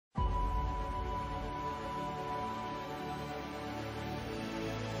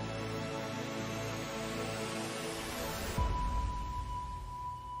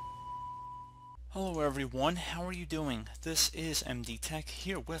Hello everyone, how are you doing? This is MD Tech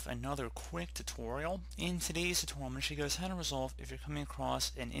here with another quick tutorial. In today's tutorial, I'm going to show you guys how to resolve if you're coming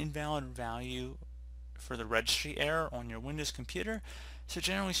across an invalid value for the registry error on your Windows computer. So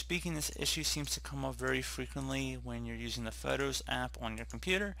generally speaking, this issue seems to come up very frequently when you're using the Photos app on your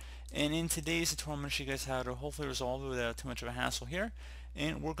computer. And in today's tutorial, I'm going to show you guys how to hopefully resolve it without too much of a hassle here.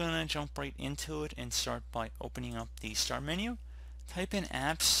 And we're going to jump right into it and start by opening up the Start menu. Type in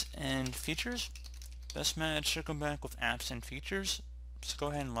Apps and Features. Best match should come back with Apps and Features. So go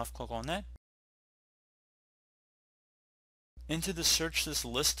ahead and left click on that. Into the Search This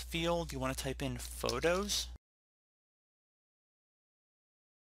List field, you want to type in Photos.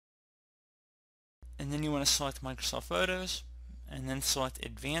 And then you want to select Microsoft Photos and then select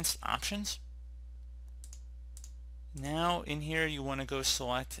Advanced Options. Now in here you want to go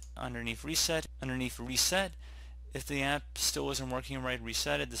select underneath Reset. If the app still isn't working right,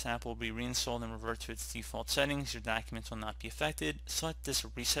 reset it. This app will be reinstalled and revert to its default settings. Your documents will not be affected. Select this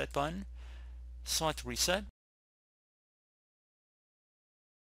Reset button. Select Reset.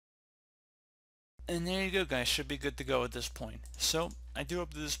 And there you go, guys. Should be good to go at this point. So I do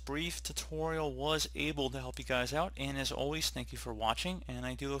hope that this brief tutorial was able to help you guys out. And as always, thank you for watching. And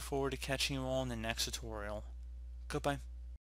I do look forward to catching you all in the next tutorial. Goodbye.